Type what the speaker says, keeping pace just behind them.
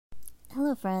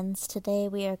Hello, friends. Today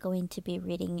we are going to be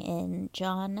reading in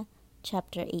John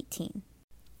chapter 18.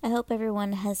 I hope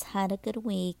everyone has had a good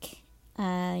week.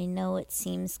 I know it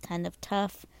seems kind of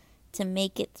tough to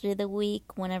make it through the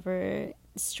week whenever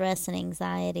stress and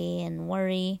anxiety and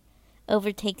worry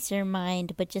overtakes your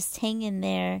mind, but just hang in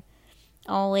there.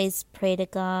 Always pray to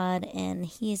God, and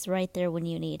He's right there when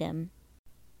you need Him.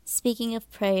 Speaking of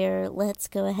prayer, let's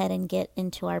go ahead and get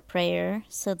into our prayer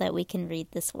so that we can read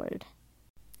this word.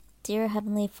 Dear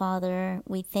Heavenly Father,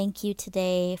 we thank you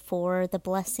today for the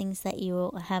blessings that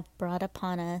you have brought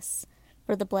upon us,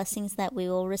 for the blessings that we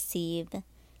will receive.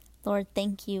 Lord,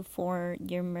 thank you for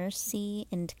your mercy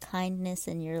and kindness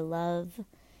and your love.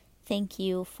 Thank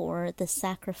you for the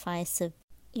sacrifice of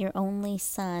your only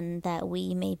Son that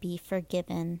we may be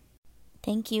forgiven.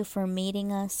 Thank you for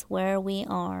meeting us where we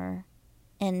are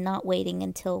and not waiting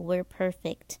until we're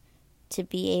perfect to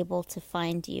be able to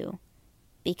find you,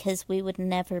 because we would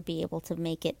never be able to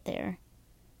make it there.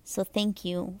 So thank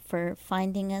you for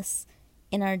finding us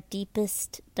in our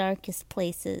deepest, darkest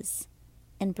places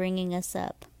and bringing us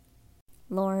up.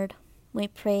 Lord, we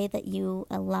pray that you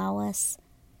allow us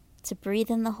to breathe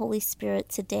in the Holy Spirit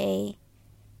today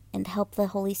and help the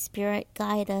Holy Spirit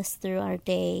guide us through our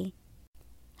day.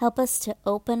 Help us to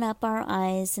open up our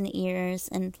eyes and ears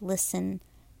and listen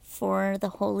for the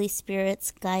Holy Spirit's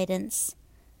guidance.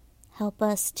 Help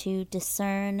us to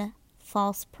discern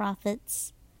false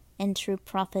prophets and true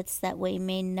prophets that we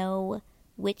may know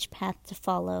which path to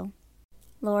follow.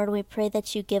 Lord, we pray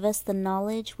that you give us the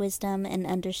knowledge, wisdom, and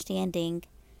understanding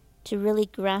to really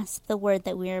grasp the word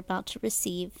that we are about to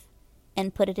receive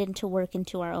and put it into work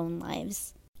into our own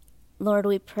lives. Lord,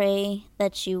 we pray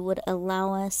that you would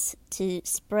allow us to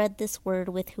spread this word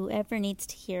with whoever needs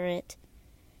to hear it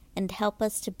and help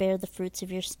us to bear the fruits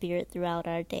of your Spirit throughout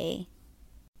our day.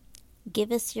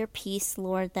 Give us your peace,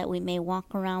 Lord, that we may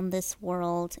walk around this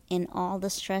world in all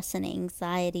the stress and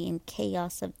anxiety and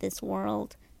chaos of this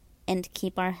world and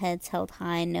keep our heads held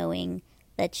high, knowing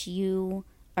that you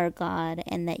are God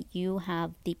and that you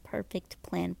have the perfect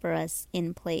plan for us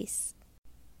in place.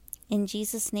 In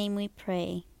Jesus' name we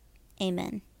pray.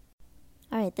 Amen.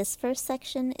 All right, this first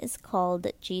section is called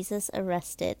Jesus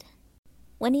Arrested.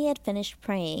 When he had finished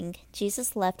praying,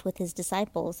 Jesus left with his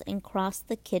disciples and crossed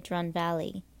the Kidron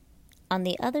Valley. On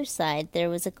the other side there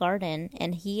was a garden,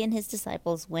 and he and his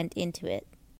disciples went into it.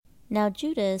 Now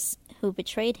Judas, who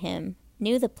betrayed him,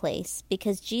 knew the place,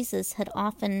 because Jesus had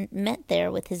often met there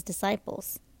with his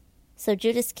disciples. So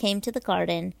Judas came to the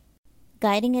garden,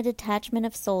 guiding a detachment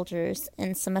of soldiers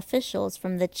and some officials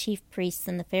from the chief priests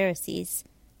and the Pharisees.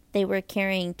 They were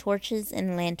carrying torches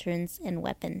and lanterns and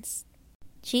weapons.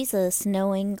 Jesus,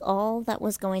 knowing all that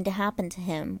was going to happen to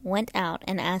him, went out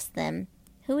and asked them,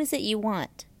 "Who is it you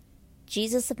want?"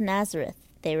 "Jesus of Nazareth,"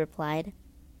 they replied.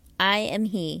 "I am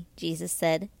he," Jesus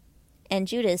said. And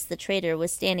Judas the traitor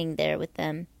was standing there with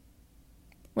them.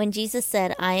 When Jesus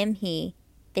said, "I am he,"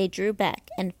 they drew back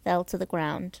and fell to the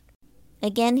ground.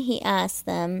 Again he asked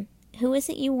them, "Who is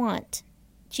it you want?"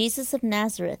 "Jesus of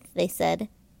Nazareth," they said.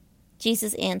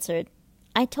 Jesus answered,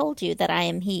 "I told you that I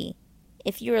am he.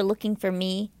 If you are looking for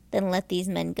me, then let these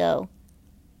men go."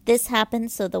 This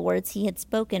happened so the words he had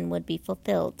spoken would be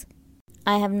fulfilled.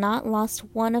 "I have not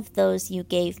lost one of those you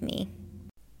gave me."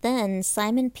 Then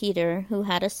Simon Peter, who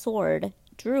had a sword,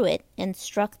 drew it and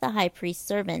struck the high priest's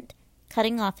servant,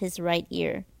 cutting off his right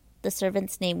ear. The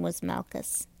servant's name was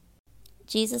Malchus.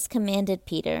 Jesus commanded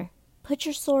Peter, "Put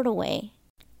your sword away.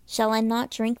 Shall I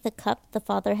not drink the cup the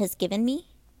Father has given me?"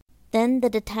 Then the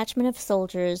detachment of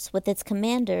soldiers, with its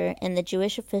commander and the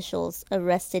Jewish officials,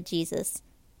 arrested Jesus.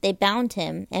 They bound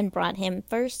him and brought him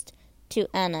first to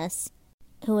Annas,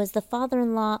 who was the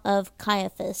father-in-law of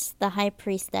Caiaphas, the high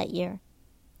priest that year.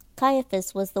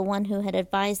 Caiaphas was the one who had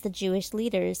advised the Jewish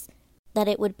leaders that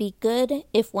it would be good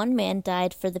if one man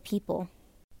died for the people.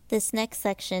 This next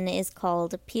section is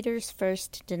called Peter's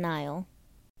First Denial.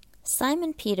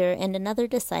 Simon Peter and another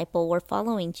disciple were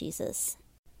following Jesus.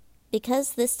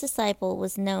 Because this disciple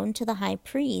was known to the high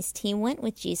priest, he went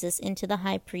with Jesus into the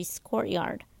high priest's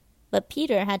courtyard, but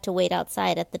Peter had to wait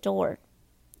outside at the door.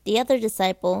 The other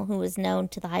disciple, who was known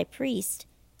to the high priest,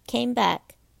 came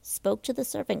back, spoke to the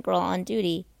servant girl on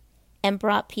duty, and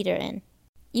brought Peter in.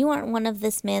 "You aren't one of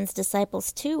this man's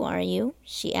disciples too, are you?"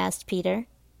 she asked Peter.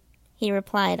 He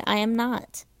replied, "I am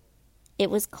not."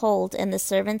 It was cold, and the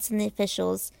servants and the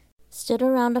officials stood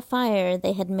around a fire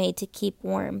they had made to keep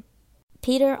warm.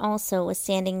 Peter also was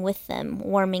standing with them,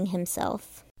 warming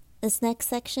himself. This next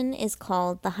section is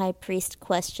called The High Priest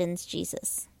Questions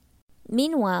Jesus.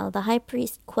 Meanwhile, the high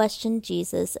priest questioned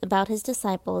Jesus about his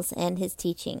disciples and his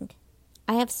teaching.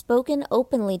 I have spoken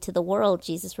openly to the world,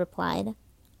 Jesus replied.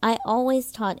 I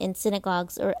always taught in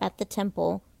synagogues or at the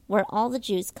temple, where all the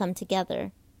Jews come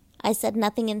together. I said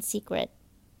nothing in secret.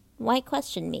 Why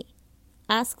question me?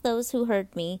 Ask those who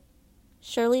heard me.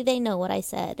 Surely they know what I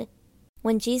said.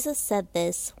 When Jesus said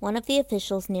this, one of the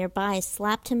officials nearby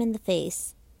slapped him in the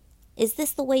face. Is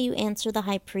this the way you answer the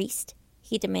high priest?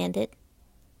 He demanded.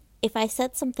 If I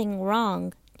said something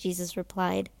wrong, Jesus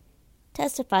replied,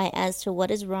 testify as to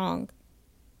what is wrong.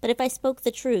 But if I spoke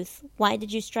the truth, why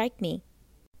did you strike me?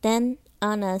 Then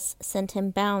Annas sent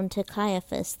him bound to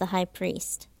Caiaphas, the high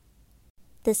priest.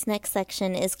 This next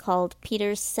section is called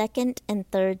Peter's second and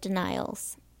third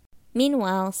denials.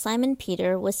 Meanwhile, Simon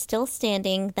Peter was still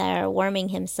standing there warming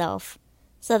himself.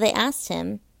 So they asked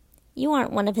him, You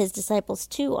aren't one of his disciples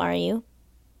too, are you?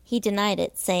 He denied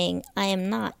it, saying, I am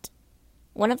not.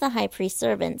 One of the high priest's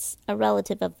servants, a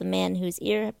relative of the man whose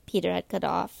ear Peter had cut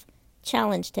off,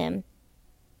 challenged him.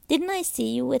 Didn't I see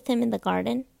you with him in the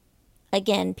garden?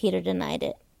 Again Peter denied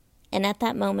it, and at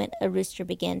that moment a rooster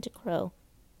began to crow.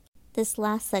 This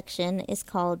last section is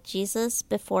called Jesus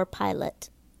before Pilate.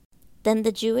 Then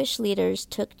the Jewish leaders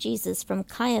took Jesus from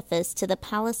Caiaphas to the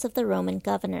palace of the Roman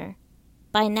governor.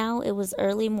 By now it was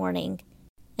early morning,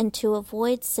 and to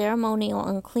avoid ceremonial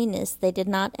uncleanness they did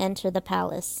not enter the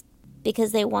palace,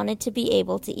 because they wanted to be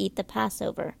able to eat the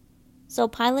Passover. So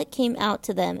Pilate came out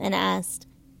to them and asked,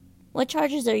 What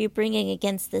charges are you bringing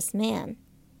against this man?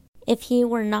 If he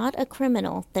were not a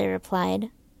criminal, they replied,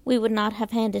 we would not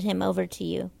have handed him over to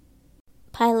you.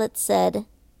 Pilate said,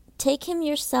 Take him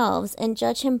yourselves and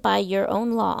judge him by your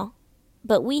own law.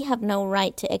 But we have no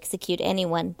right to execute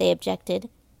anyone, they objected.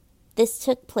 This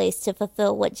took place to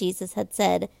fulfill what Jesus had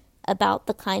said about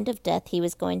the kind of death he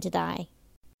was going to die.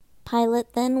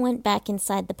 Pilate then went back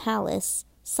inside the palace,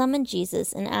 summoned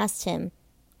Jesus, and asked him,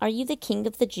 Are you the king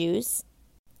of the Jews?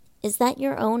 Is that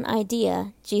your own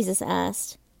idea? Jesus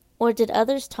asked. Or did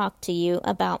others talk to you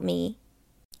about me?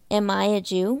 Am I a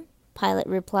Jew? Pilate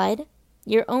replied.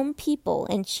 Your own people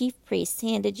and chief priests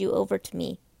handed you over to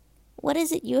me. What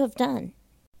is it you have done?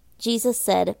 Jesus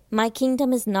said, My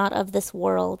kingdom is not of this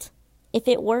world. If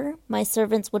it were, my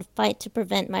servants would fight to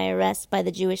prevent my arrest by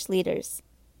the Jewish leaders.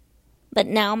 But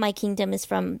now my kingdom is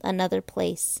from another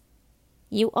place.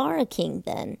 You are a king,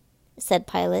 then, said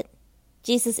Pilate.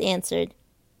 Jesus answered,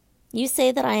 You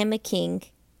say that I am a king.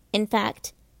 In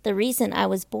fact, the reason I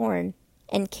was born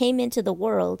and came into the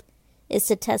world is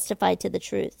to testify to the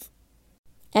truth.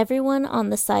 Everyone on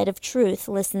the side of truth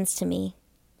listens to me.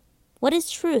 What is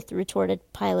truth? Retorted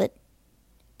Pilate.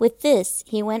 With this,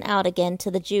 he went out again to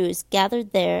the Jews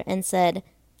gathered there and said,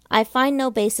 I find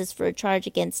no basis for a charge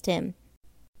against him.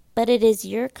 But it is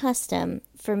your custom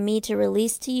for me to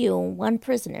release to you one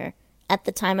prisoner at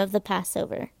the time of the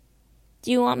Passover.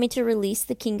 Do you want me to release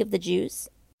the king of the Jews?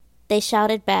 They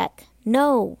shouted back,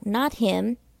 No, not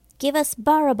him. Give us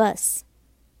Barabbas.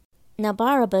 Now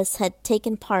Barabbas had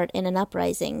taken part in an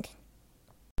uprising.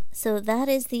 So that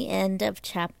is the end of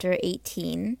chapter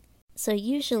 18. So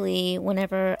usually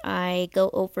whenever I go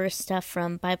over stuff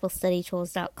from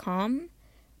BibleStudyTools.com,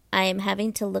 I am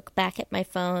having to look back at my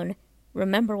phone,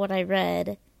 remember what I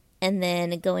read, and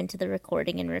then go into the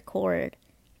recording and record.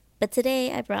 But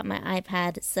today I brought my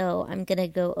iPad, so I'm going to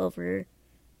go over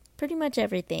pretty much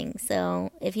everything.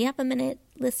 So if you have a minute,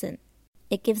 listen.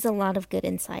 It gives a lot of good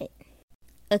insight.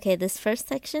 Okay, this first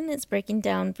section is breaking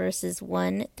down verses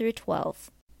 1 through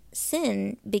 12.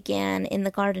 Sin began in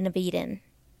the Garden of Eden.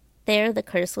 There the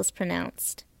curse was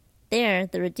pronounced. There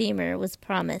the Redeemer was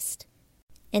promised.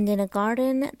 And in a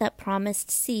garden that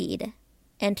promised seed,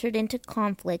 entered into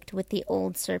conflict with the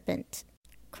old serpent.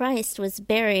 Christ was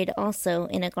buried also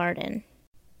in a garden.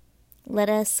 Let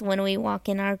us, when we walk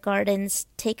in our gardens,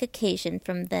 take occasion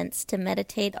from thence to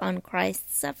meditate on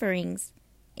Christ's sufferings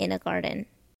in a garden.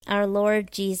 Our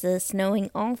Lord Jesus, knowing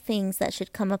all things that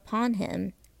should come upon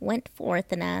him, went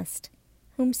forth and asked,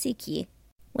 Whom seek ye?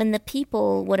 When the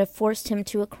people would have forced him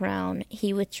to a crown,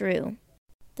 he withdrew.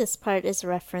 This part is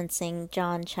referencing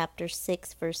John chapter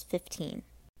 6, verse 15.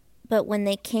 But when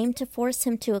they came to force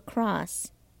him to a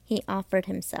cross, he offered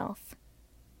himself.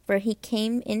 For he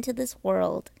came into this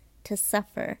world to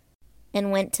suffer,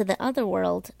 and went to the other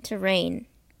world to reign.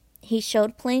 He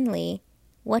showed plainly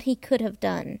what he could have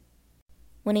done.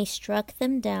 When he struck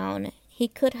them down, he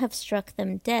could have struck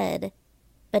them dead,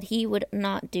 but he would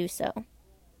not do so.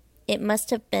 It must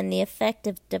have been the effect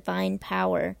of divine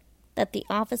power that the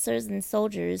officers and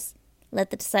soldiers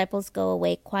let the disciples go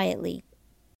away quietly.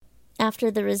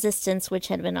 After the resistance which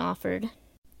had been offered,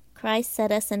 Christ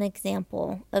set us an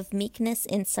example of meekness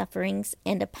in sufferings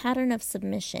and a pattern of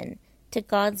submission to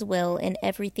God's will in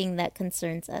everything that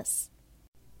concerns us.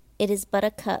 It is but a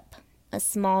cup, a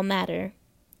small matter.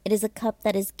 It is a cup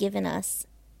that is given us.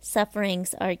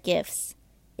 Sufferings are gifts.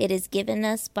 It is given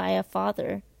us by a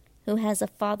Father who has a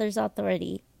Father's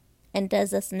authority and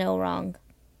does us no wrong,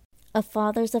 a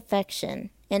Father's affection,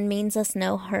 and means us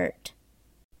no hurt.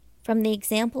 From the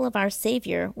example of our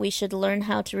Savior, we should learn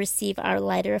how to receive our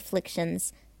lighter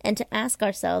afflictions and to ask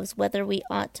ourselves whether we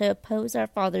ought to oppose our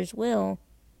Father's will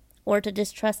or to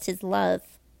distrust his love.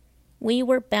 We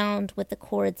were bound with the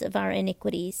cords of our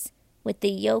iniquities, with the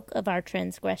yoke of our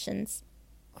transgressions.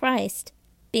 Christ,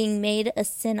 being made a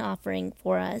sin offering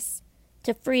for us,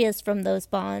 to free us from those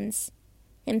bonds,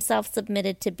 himself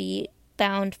submitted to be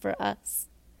bound for us.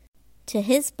 To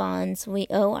his bonds we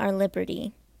owe our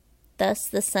liberty. Thus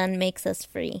the Son makes us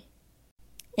free.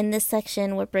 In this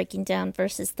section, we're breaking down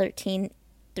verses 13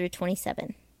 through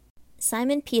 27.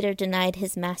 Simon Peter denied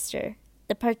his master.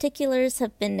 The particulars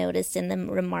have been noticed in the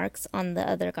remarks on the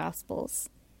other Gospels.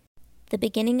 The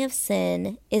beginning of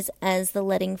sin is as the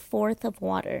letting forth of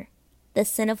water. The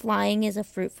sin of lying is a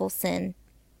fruitful sin.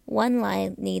 One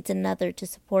lie needs another to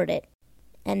support it,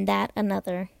 and that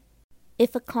another.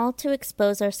 If a call to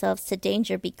expose ourselves to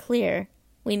danger be clear,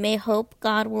 we may hope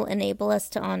God will enable us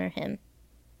to honor him.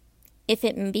 If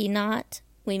it be not,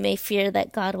 we may fear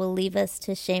that God will leave us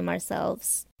to shame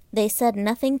ourselves. They said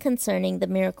nothing concerning the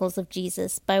miracles of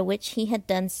Jesus by which he had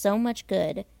done so much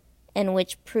good, and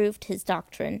which proved his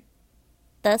doctrine.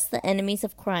 Thus the enemies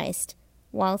of Christ,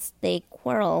 whilst they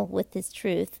quarrel with his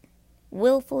truth,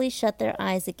 willfully shut their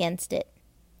eyes against it.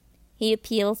 He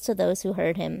appeals to those who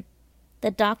heard him.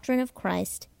 The doctrine of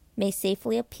Christ may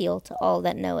safely appeal to all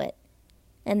that know it,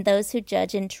 and those who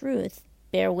judge in truth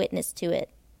bear witness to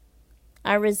it.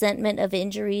 Our resentment of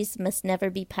injuries must never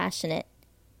be passionate.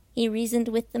 He reasoned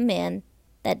with the man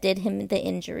that did him the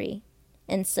injury,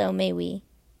 and so may we.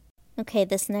 Okay,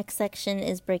 this next section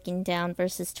is breaking down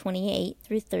verses 28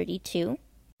 through 32.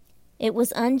 It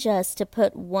was unjust to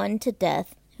put one to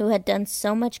death who had done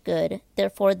so much good,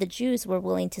 therefore the Jews were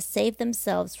willing to save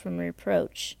themselves from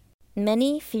reproach.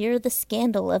 Many fear the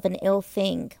scandal of an ill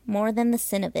thing more than the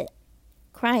sin of it.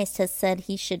 Christ has said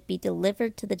he should be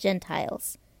delivered to the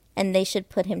Gentiles, and they should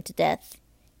put him to death.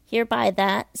 Hereby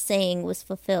that saying was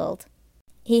fulfilled.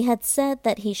 He had said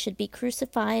that he should be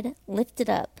crucified, lifted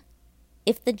up.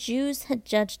 If the Jews had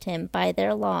judged him by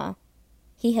their law,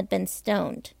 he had been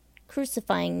stoned.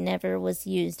 Crucifying never was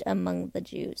used among the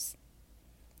Jews.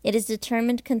 It is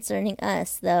determined concerning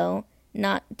us, though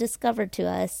not discovered to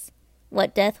us,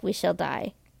 what death we shall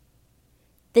die.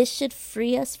 This should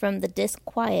free us from the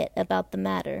disquiet about the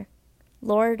matter.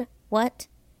 Lord, what,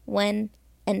 when,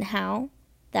 and how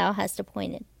thou hast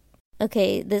appointed.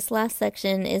 Okay, this last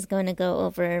section is going to go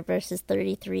over verses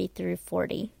 33 through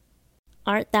 40.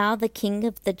 Art thou the King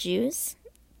of the Jews?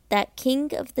 That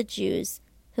King of the Jews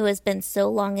who has been so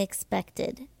long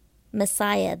expected,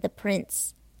 Messiah the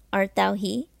Prince, art thou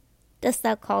he? Dost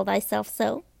thou call thyself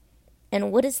so?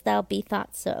 And wouldst thou be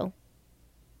thought so?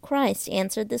 Christ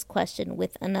answered this question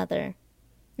with another,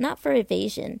 not for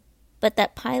evasion, but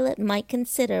that Pilate might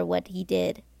consider what he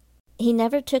did. He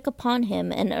never took upon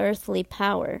him an earthly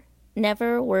power.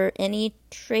 Never were any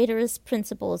traitorous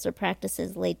principles or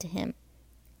practices laid to him.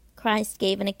 Christ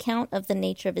gave an account of the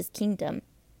nature of his kingdom.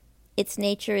 Its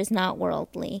nature is not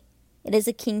worldly. It is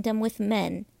a kingdom with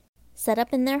men, set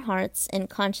up in their hearts and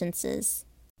consciences.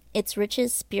 Its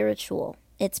riches spiritual,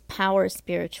 its power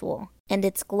spiritual, and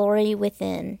its glory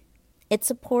within. Its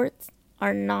supports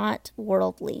are not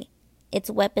worldly. Its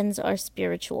weapons are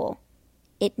spiritual.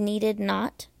 It needed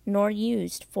not nor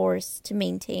used force to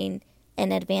maintain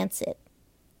and advance it,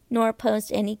 nor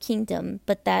opposed any kingdom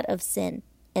but that of sin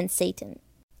and Satan.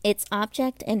 Its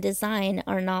object and design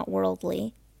are not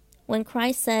worldly. When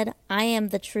Christ said, I am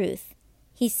the truth,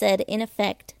 he said, in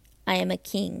effect, I am a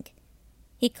king.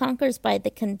 He conquers by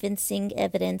the convincing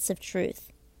evidence of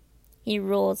truth. He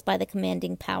rules by the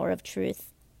commanding power of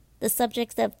truth. The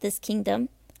subjects of this kingdom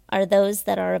are those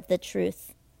that are of the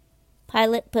truth.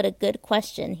 Pilate put a good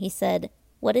question. He said,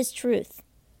 what is truth?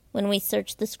 When we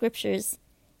search the Scriptures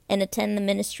and attend the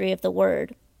ministry of the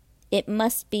Word, it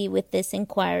must be with this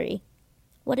inquiry,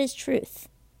 what is truth?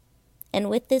 And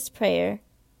with this prayer,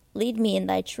 lead me in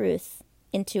thy truth,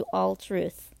 into all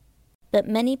truth. But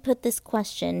many put this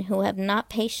question who have not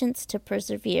patience to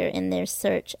persevere in their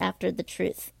search after the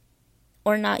truth,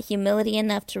 or not humility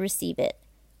enough to receive it.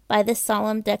 By the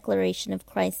solemn declaration of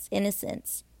Christ's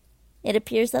innocence, it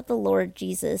appears that the Lord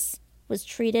Jesus was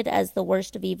treated as the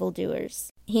worst of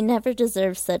evildoers. He never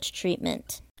deserved such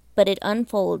treatment, but it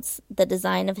unfolds the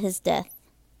design of his death,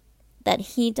 that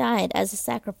he died as a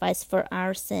sacrifice for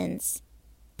our sins.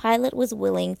 Pilate was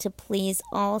willing to please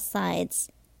all sides,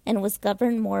 and was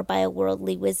governed more by a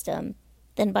worldly wisdom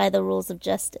than by the rules of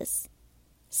justice.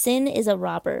 Sin is a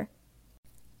robber,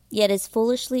 yet is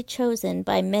foolishly chosen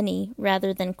by many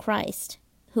rather than Christ,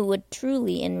 who would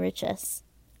truly enrich us.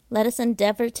 Let us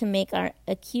endeavor to make our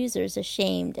accusers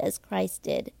ashamed as Christ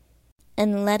did,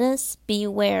 and let us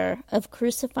beware of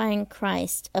crucifying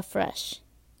Christ afresh.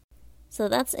 So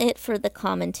that's it for the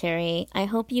commentary. I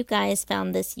hope you guys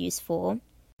found this useful.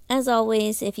 As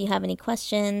always, if you have any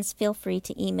questions, feel free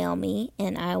to email me,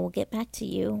 and I will get back to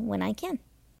you when I can.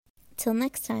 Till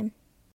next time.